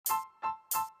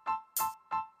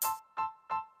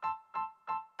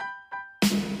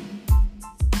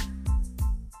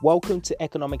Welcome to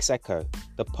Economics Echo,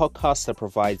 the podcast that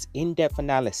provides in-depth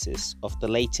analysis of the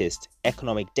latest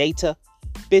economic data,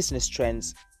 business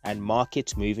trends, and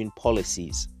market-moving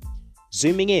policies,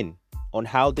 zooming in on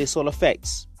how this all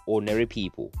affects ordinary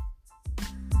people.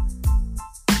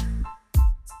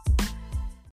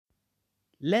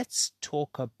 Let's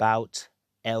talk about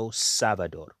El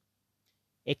Salvador,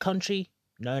 a country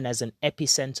known as an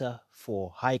epicenter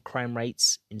for high crime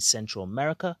rates in Central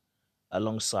America,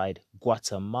 alongside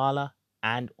Guatemala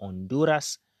and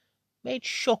Honduras, made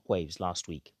shockwaves last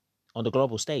week on the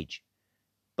global stage,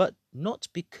 but not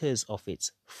because of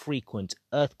its frequent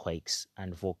earthquakes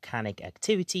and volcanic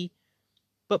activity,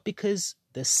 but because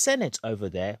the Senate over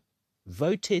there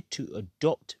voted to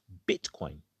adopt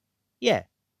Bitcoin. Yeah,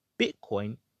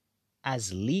 Bitcoin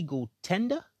as legal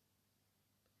tender?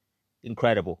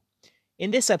 Incredible.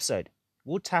 In this episode,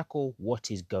 we'll tackle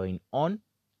what is going on,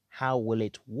 how will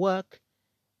it work,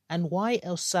 and why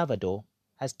El Salvador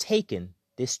has taken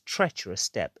this treacherous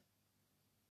step.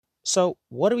 So,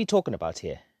 what are we talking about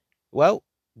here? Well,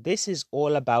 this is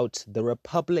all about the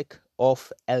Republic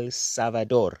of El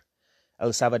Salvador.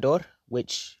 El Salvador,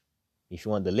 which, if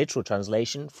you want the literal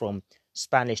translation from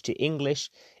Spanish to English,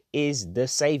 is the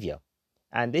savior.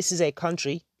 And this is a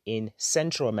country in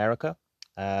Central America.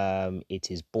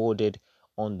 It is bordered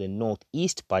on the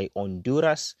northeast by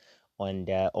Honduras, and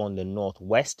on the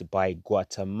northwest by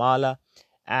Guatemala,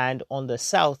 and on the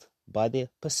south by the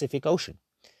Pacific Ocean.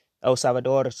 El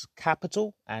Salvador's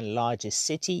capital and largest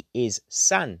city is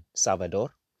San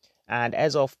Salvador, and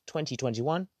as of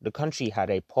 2021, the country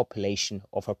had a population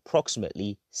of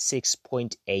approximately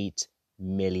 6.8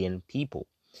 million people,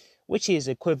 which is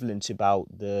equivalent to about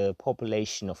the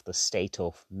population of the state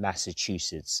of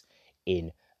Massachusetts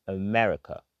in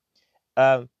America.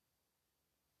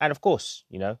 And of course,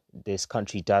 this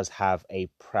country does have a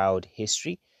proud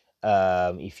history.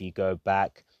 If you go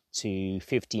back to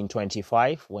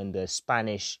 1525, when the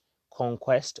Spanish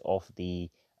conquest of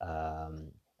the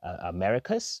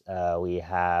Americas, we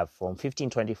have from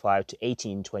 1525 to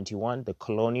 1821, the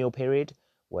colonial period,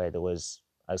 where there was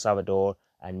El Salvador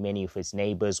and many of its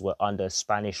neighbors were under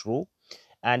Spanish rule.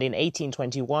 And in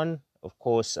 1821, of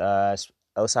course, El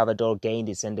Salvador gained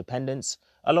its independence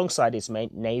alongside its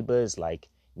neighbors like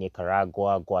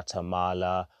Nicaragua,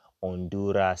 Guatemala,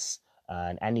 Honduras,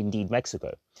 and indeed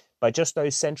Mexico. But just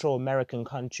those Central American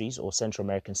countries or Central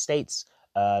American states,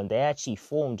 they actually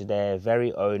formed their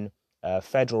very own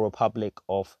Federal Republic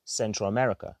of Central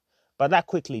America. But that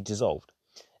quickly dissolved.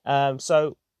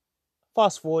 So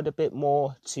fast forward a bit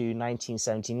more to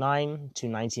 1979 to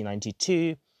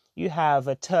 1992, you have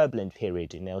a turbulent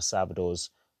period in El Salvador's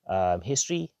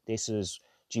history. This was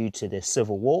due to the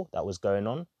civil war that was going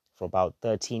on for about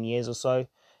 13 years or so.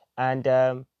 And,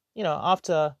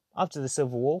 after the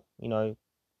Civil War,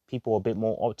 people were a bit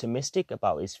more optimistic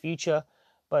about its future,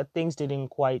 but things didn't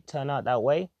quite turn out that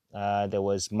way. There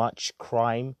was much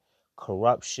crime,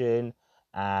 corruption,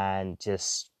 and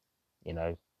just,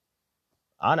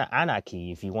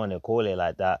 anarchy, if you want to call it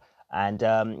like that.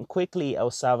 And quickly,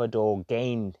 El Salvador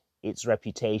gained its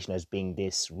reputation as being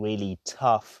this really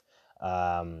tough,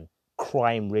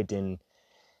 crime-ridden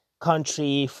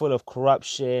country full of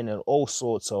corruption and all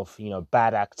sorts of,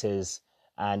 bad actors.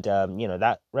 And,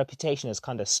 that reputation has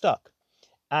kind of stuck.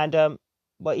 And,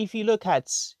 but if you look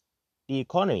at the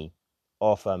economy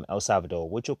of El Salvador,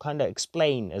 which will kind of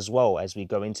explain as well as we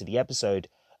go into the episode,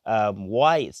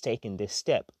 why it's taken this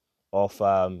step of,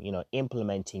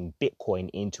 implementing Bitcoin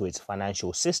into its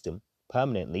financial system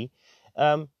permanently,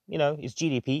 its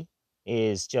GDP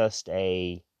is just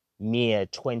a mere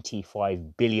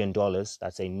 $25 billion.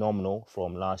 That's a nominal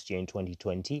from last year in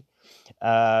 2020.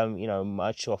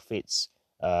 Much of its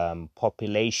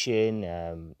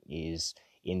population is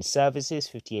in services,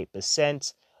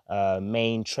 58%.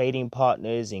 Main trading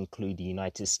partners include the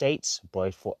United States,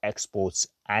 both for exports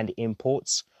and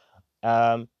imports.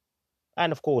 And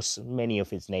of course, many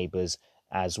of its neighbors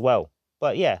as well.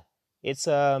 But yeah, it's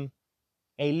a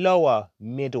lower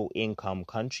middle income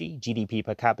country, GDP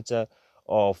per capita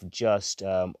of just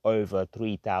over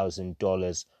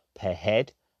 $3,000 per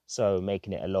head, so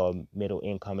making it a lower middle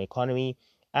income economy,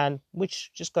 and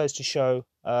which just goes to show,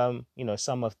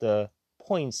 some of the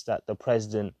points that the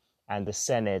president and the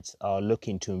Senate are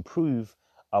looking to improve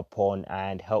upon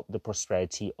and help the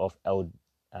prosperity of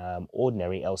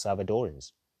ordinary El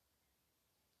Salvadorans.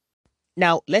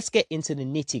 Now, let's get into the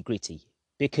nitty-gritty,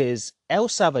 because El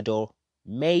Salvador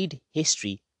made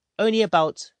history only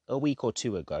about a week or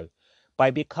two ago by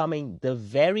becoming the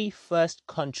very first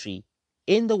country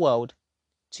in the world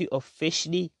to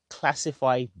officially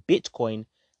classify Bitcoin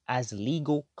as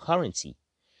legal currency.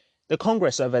 the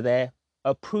Congress over there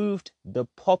approved the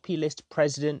populist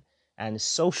president and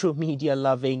social media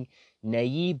loving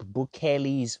Nayib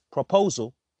Bukele's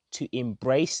proposal to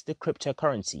embrace the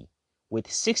cryptocurrency with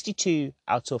 62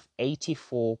 out of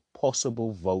 84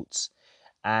 possible votes.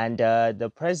 And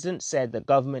the president said the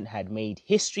government had made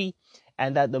history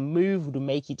and that the move would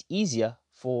make it easier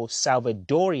for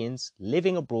Salvadorians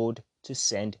living abroad to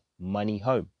send money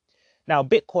home. Now,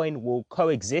 Bitcoin will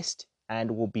coexist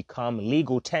and will become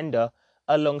legal tender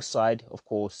alongside, of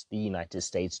course, the United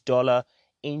States dollar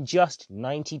in just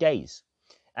 90 days.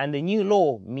 And the new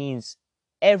law means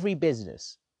every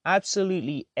business,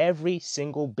 absolutely every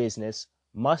single business,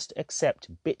 must accept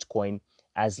Bitcoin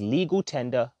as legal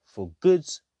tender for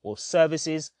goods or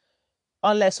services,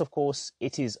 unless, of course,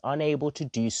 it is unable to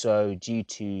do so due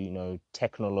to,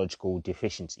 technological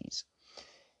deficiencies.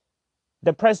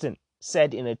 The president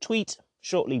said in a tweet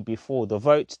shortly before the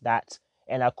vote that,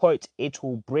 and I quote, "It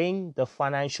will bring the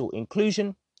financial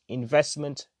inclusion,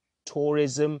 investment,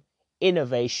 tourism,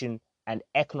 innovation, and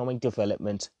economic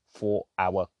development for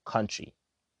our country."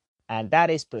 And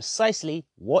that is precisely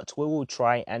what we will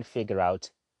try and figure out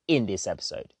in this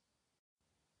episode.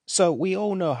 So we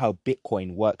all know how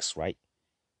Bitcoin works, right?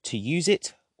 To use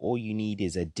it, all you need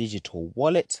is a digital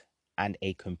wallet and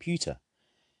a computer.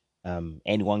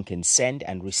 Anyone can send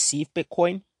and receive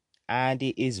Bitcoin, and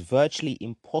it is virtually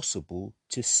impossible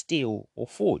to steal or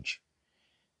forge.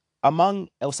 Among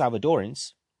El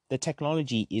Salvadorans, the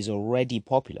technology is already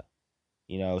popular.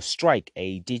 Strike,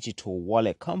 a digital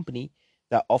wallet company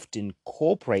that often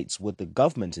cooperates with the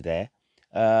government there,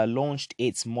 launched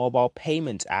its mobile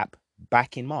payment app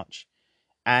back in March,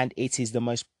 and it is the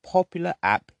most popular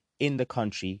app in the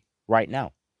country right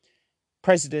now.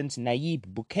 President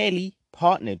Nayib Bukele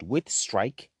partnered with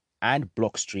Strike and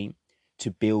Blockstream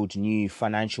to build new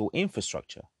financial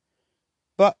infrastructure.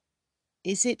 But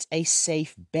is it a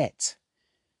safe bet?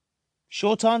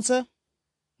 Short answer,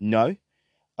 no.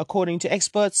 According to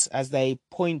experts, as they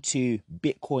point to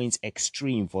Bitcoin's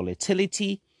extreme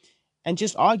volatility and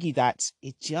just argue that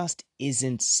it just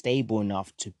isn't stable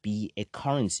enough to be a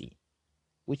currency,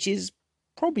 which is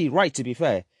probably right, to be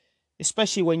fair,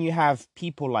 especially when you have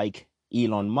people like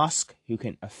Elon Musk who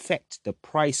can affect the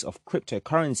price of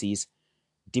cryptocurrencies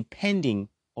depending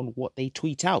on what they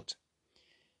tweet out.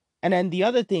 And then the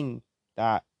other thing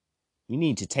that you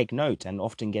need to take note and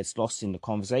often gets lost in the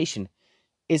conversation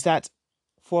is that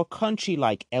for a country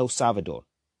like El Salvador,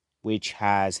 which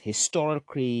has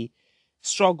historically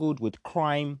struggled with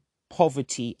crime,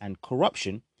 poverty, and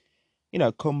corruption,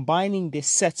 combining this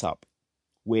setup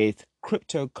with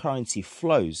cryptocurrency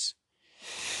flows,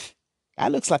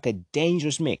 that looks like a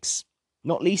dangerous mix,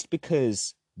 not least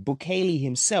because Bukele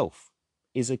himself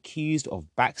is accused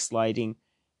of backsliding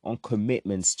on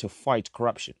commitments to fight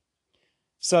corruption.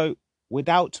 So,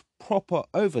 without proper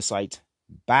oversight,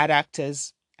 bad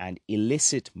actors and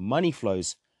illicit money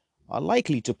flows are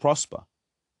likely to prosper,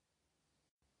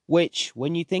 which,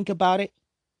 when you think about it,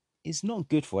 is not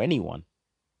good for anyone.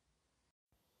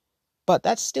 But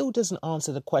that still doesn't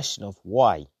answer the question of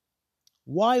why.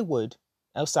 Why would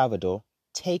El Salvador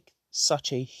take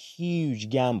such a huge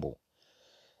gamble?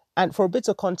 And for a bit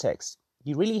of context,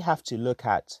 you really have to look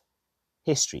at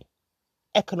history,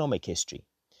 economic history,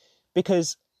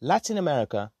 because Latin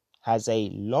America has a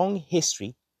long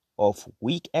history of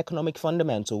weak economic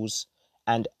fundamentals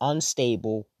and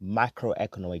unstable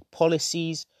macroeconomic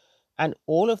policies, and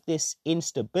all of this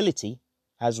instability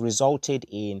has resulted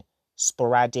in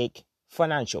sporadic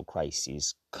financial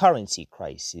crises, currency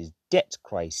crises, debt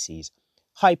crises,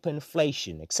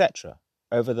 hyperinflation, etc.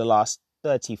 over the last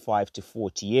 35 to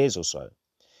 40 years or so.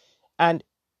 And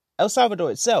El Salvador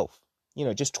itself,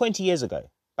 just 20 years ago,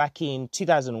 back in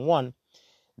 2001,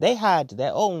 they had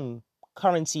their own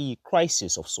currency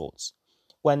crisis of sorts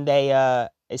when they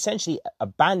essentially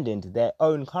abandoned their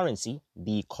own currency,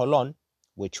 the colon,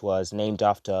 which was named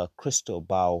after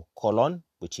Cristobal Colon,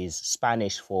 which is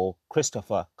Spanish for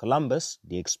Christopher Columbus,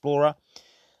 the explorer.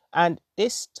 And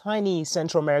this tiny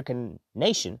Central American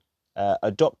nation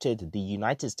adopted the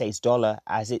United States dollar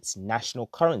as its national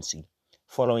currency,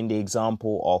 following the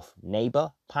example of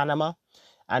neighbor Panama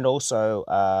and also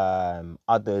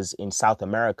others in South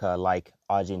America like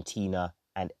Argentina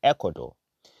and Ecuador.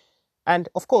 And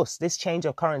of course, this change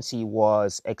of currency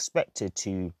was expected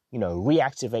to,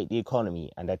 reactivate the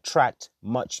economy and attract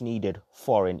much needed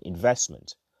foreign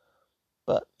investment.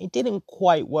 But it didn't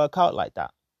quite work out like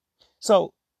that.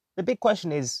 So the big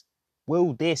question is,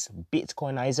 will this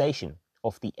Bitcoinization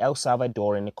of the El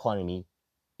Salvadoran economy,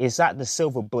 is that the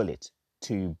silver bullet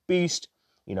to boost,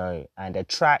 and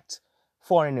attract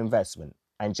foreign investment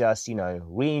and just,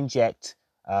 re-inject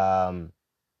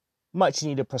much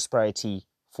needed prosperity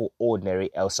for ordinary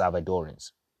El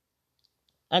Salvadorans.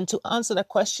 And to answer that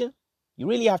question, you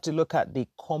really have to look at the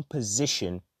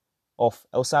composition of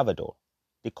El Salvador,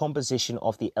 the composition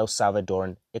of the El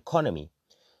Salvadoran economy,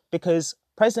 because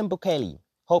President Bukele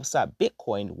hopes that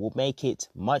Bitcoin will make it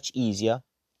much easier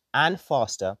and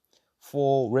faster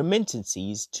for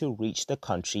remittances to reach the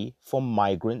country from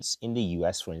migrants in the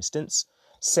US, for instance,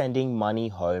 sending money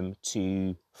home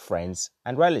to friends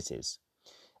and relatives.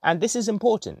 And this is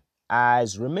important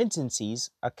as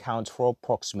remittances account for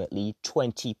approximately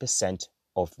 20%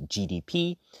 of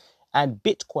GDP, and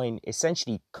Bitcoin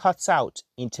essentially cuts out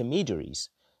intermediaries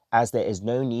as there is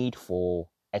no need for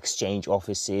exchange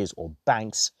offices or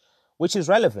banks, which is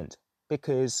relevant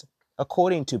because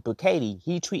according to Bukele,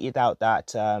 he tweeted out that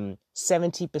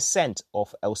 70%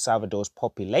 of El Salvador's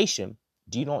population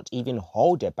do not even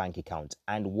hold a bank account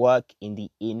and work in the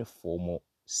informal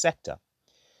sector.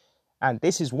 And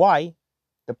this is why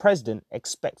the president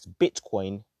expects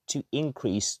Bitcoin to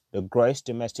increase the gross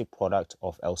domestic product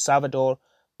of El Salvador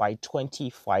by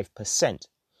 25%.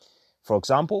 For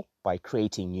example, by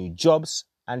creating new jobs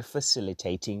and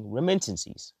facilitating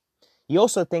remittances. He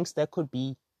also thinks there could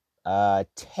be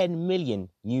 10 million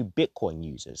new Bitcoin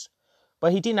users,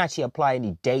 but he didn't actually apply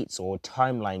any dates or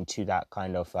timeline to that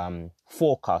kind of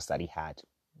forecast that he had,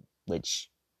 which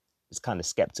is kind of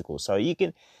skeptical. So you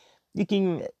can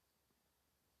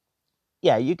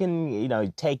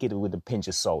take it with a pinch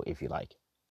of salt if you like.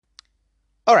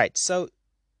 All right, so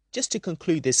just to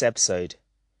conclude this episode,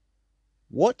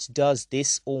 what does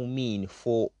this all mean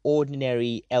for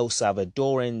ordinary El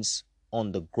Salvadorans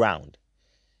on the ground?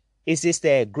 Is this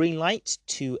their green light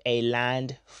to a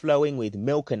land flowing with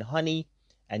milk and honey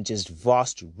and just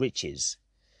vast riches?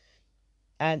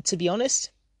 And to be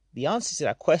honest, the answer to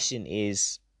that question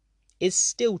is it's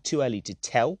still too early to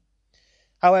tell.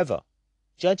 However,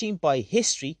 judging by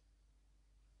history,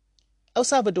 El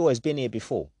Salvador has been here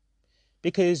before,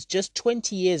 because just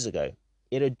 20 years ago,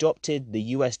 it adopted the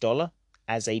US dollar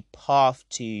as a path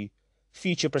to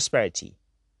future prosperity.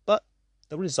 But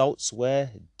the results were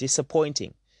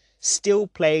disappointing, still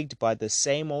plagued by the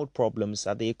same old problems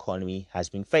that the economy has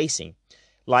been facing,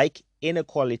 like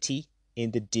inequality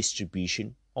in the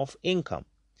distribution of income.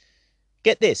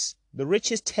 Get this, the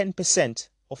richest 10%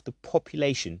 of the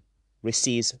population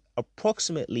receives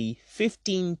approximately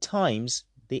 15 times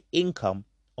the income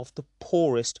of the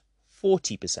poorest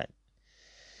 40%.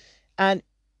 And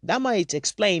that might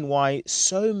explain why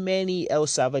so many El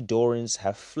Salvadorans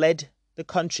have fled the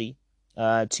country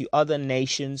to other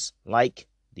nations like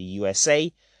the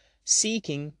USA,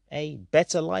 seeking a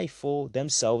better life for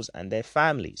themselves and their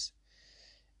families.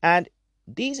 And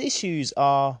these issues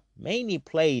are mainly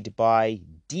plagued by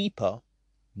deeper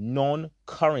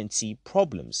non-currency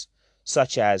problems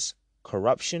such as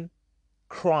corruption,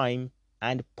 crime,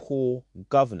 and poor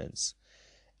governance.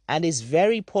 And it's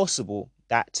very possible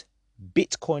that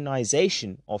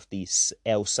Bitcoinization of the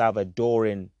El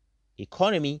Salvadoran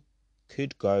economy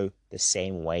could go the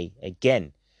same way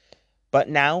again. But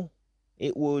now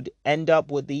it would end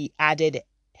up with the added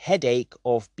headache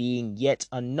of being yet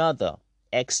another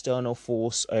external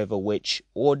force over which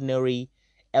ordinary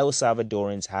El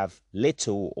Salvadorans have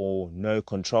little or no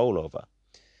control over.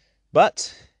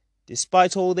 But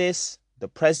despite all this, the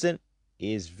president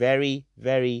is very,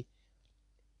 very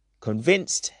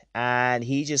convinced, and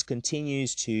he just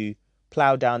continues to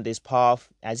plow down this path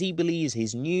as he believes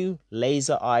his new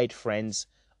laser-eyed friends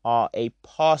are a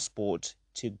passport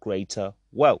to greater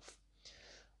wealth.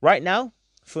 Right now,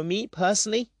 for me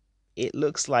personally, it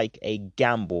looks like a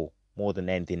gamble more than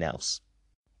anything else.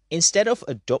 Instead of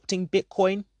adopting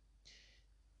Bitcoin,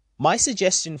 my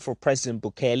suggestion for President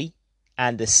Bukele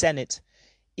and the Senate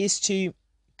is to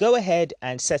go ahead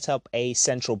and set up a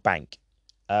central bank.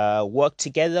 Work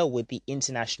together with the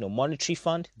International Monetary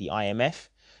Fund, the IMF,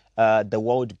 the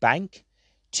World Bank,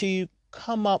 to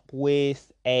come up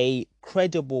with a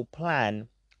credible plan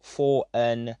for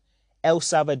an El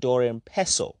Salvadorian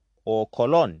peso, or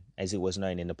colon as it was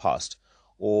known in the past,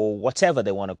 or whatever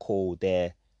they want to call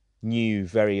their new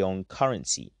very own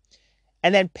currency,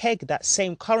 and then peg that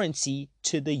same currency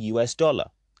to the US dollar,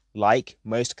 like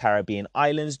most Caribbean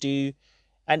islands do,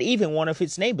 and even one of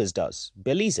its neighbors does,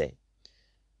 Belize.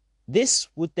 This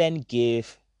would then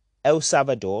give El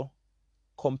Salvador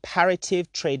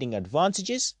comparative trading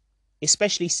advantages,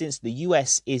 especially since the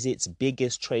US is its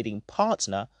biggest trading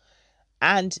partner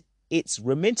and its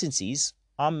remittances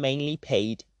are mainly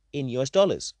paid in US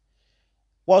dollars,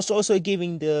 whilst also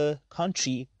giving the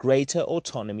country greater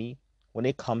autonomy when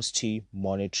it comes to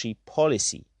monetary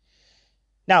policy.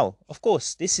 Now, of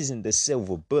course, this isn't the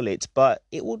silver bullet, but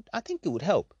I think it would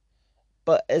help.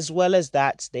 But as well as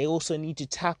that, they also need to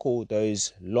tackle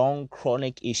those long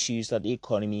chronic issues that the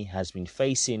economy has been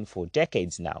facing for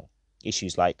decades now.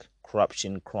 Issues like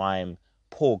corruption, crime,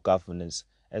 poor governance,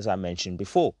 as I mentioned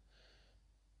before.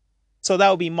 So that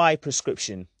would be my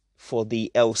prescription for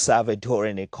the El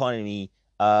Salvadoran economy,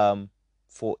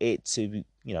 for it to,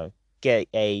 get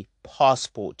a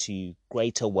passport to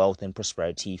greater wealth and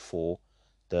prosperity for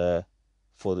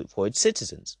its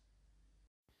citizens.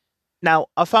 Now,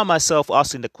 I found myself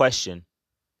asking the question,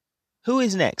 who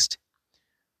is next?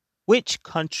 Which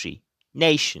country,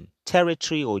 nation,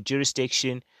 territory, or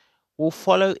jurisdiction will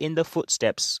follow in the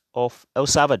footsteps of El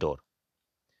Salvador?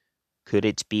 Could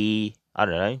it be, I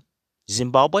don't know,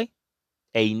 Zimbabwe?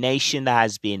 A nation that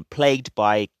has been plagued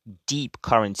by deep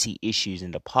currency issues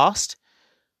in the past.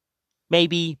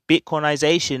 Maybe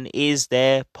Bitcoinization is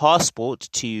their passport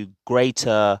to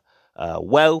greater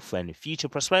wealth and future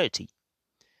prosperity.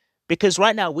 Because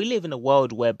right now we live in a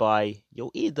world whereby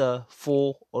you're either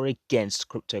for or against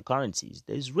cryptocurrencies.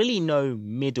 There's really no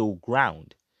middle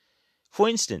ground. For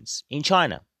instance, in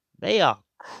China, they are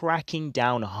cracking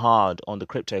down hard on the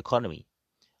crypto economy.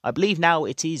 I believe now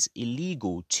it is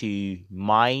illegal to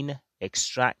mine,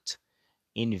 extract,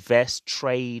 invest,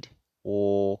 trade,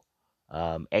 or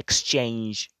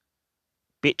exchange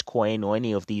Bitcoin or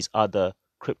any of these other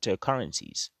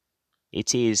cryptocurrencies.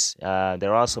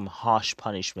 There are some harsh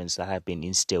punishments that have been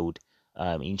instilled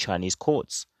in Chinese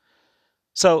courts.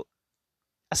 So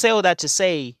I say all that to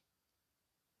say,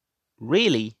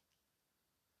 really,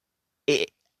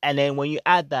 and then when you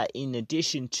add that in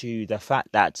addition to the fact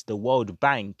that the World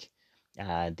Bank,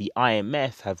 the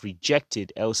IMF have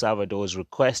rejected El Salvador's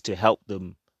request to help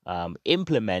them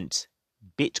implement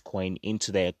Bitcoin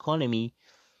into their economy,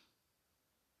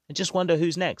 I just wonder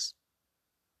who's next.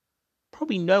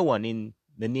 Probably no one in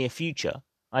the near future.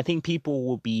 I think people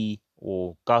will be,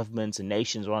 or governments and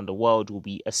nations around the world will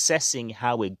be assessing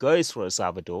how it goes for El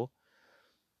Salvador.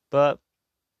 But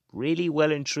really,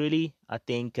 well and truly, I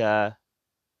think don't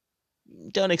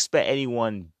expect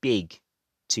anyone big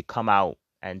to come out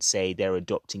and say they're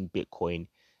adopting Bitcoin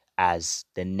as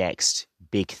the next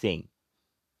big thing.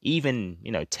 Even,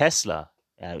 Tesla,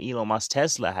 Elon Musk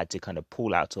Tesla had to kind of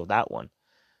pull out of that one.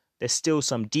 There's still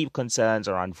some deep concerns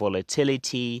around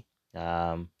volatility,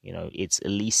 its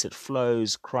illicit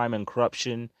flows, crime and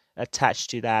corruption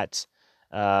attached to that,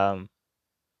 and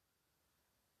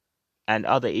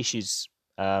other issues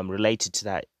related to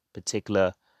that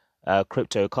particular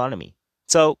crypto economy.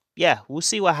 So, yeah, we'll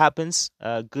see what happens.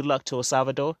 Good luck to El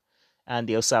Salvador and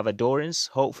the El Salvadorans.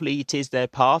 Hopefully it is their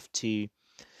path to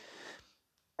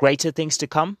greater things to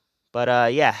come. But,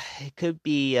 it could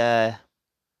be...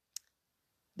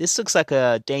 This looks like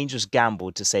a dangerous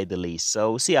gamble, to say the least. So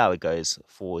we'll see how it goes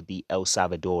for the El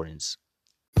Salvadorans.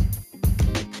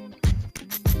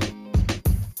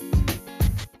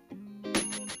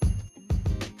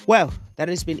 Well, that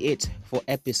has been it for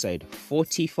episode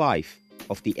 45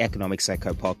 of the Economic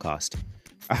Psycho podcast.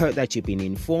 I hope that you've been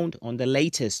informed on the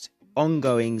latest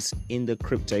ongoings in the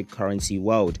cryptocurrency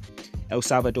world, El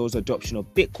Salvador's adoption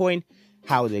of Bitcoin,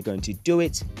 how they're going to do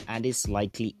it, and its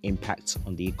likely impact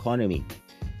on the economy.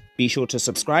 Be sure to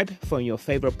subscribe from your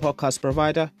favorite podcast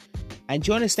provider and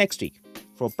join us next week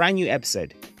for a brand new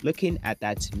episode looking at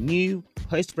that new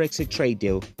post-Brexit trade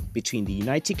deal between the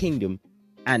United Kingdom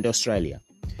and Australia.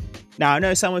 Now, I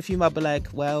know some of you might be like,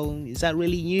 well, is that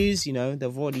really news?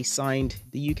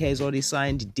 The UK has already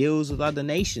signed deals with other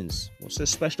nations. What's so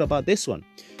special about this one?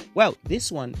 Well,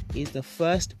 this one is the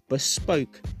first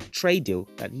bespoke trade deal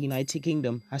that the United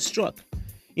Kingdom has struck.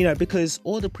 Because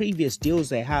all the previous deals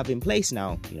they have in place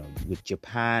now, with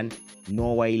Japan,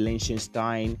 Norway,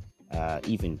 Liechtenstein,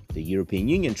 even the European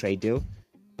Union trade deal,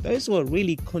 those were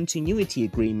really continuity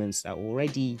agreements that were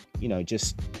already,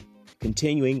 just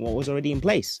continuing what was already in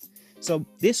place. So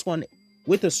this one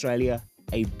with Australia,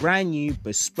 a brand new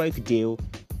bespoke deal,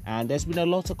 and there's been a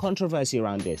lot of controversy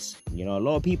around this. A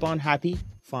lot of people aren't happy,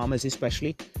 farmers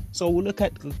especially. So we'll look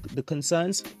at the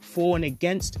concerns for and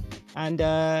against, and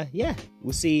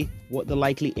we'll see what the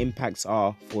likely impacts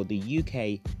are for the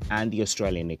UK and the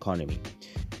Australian economy.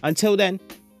 Until then,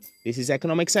 this is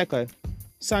Economic Psycho,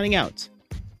 signing out.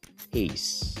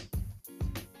 Peace.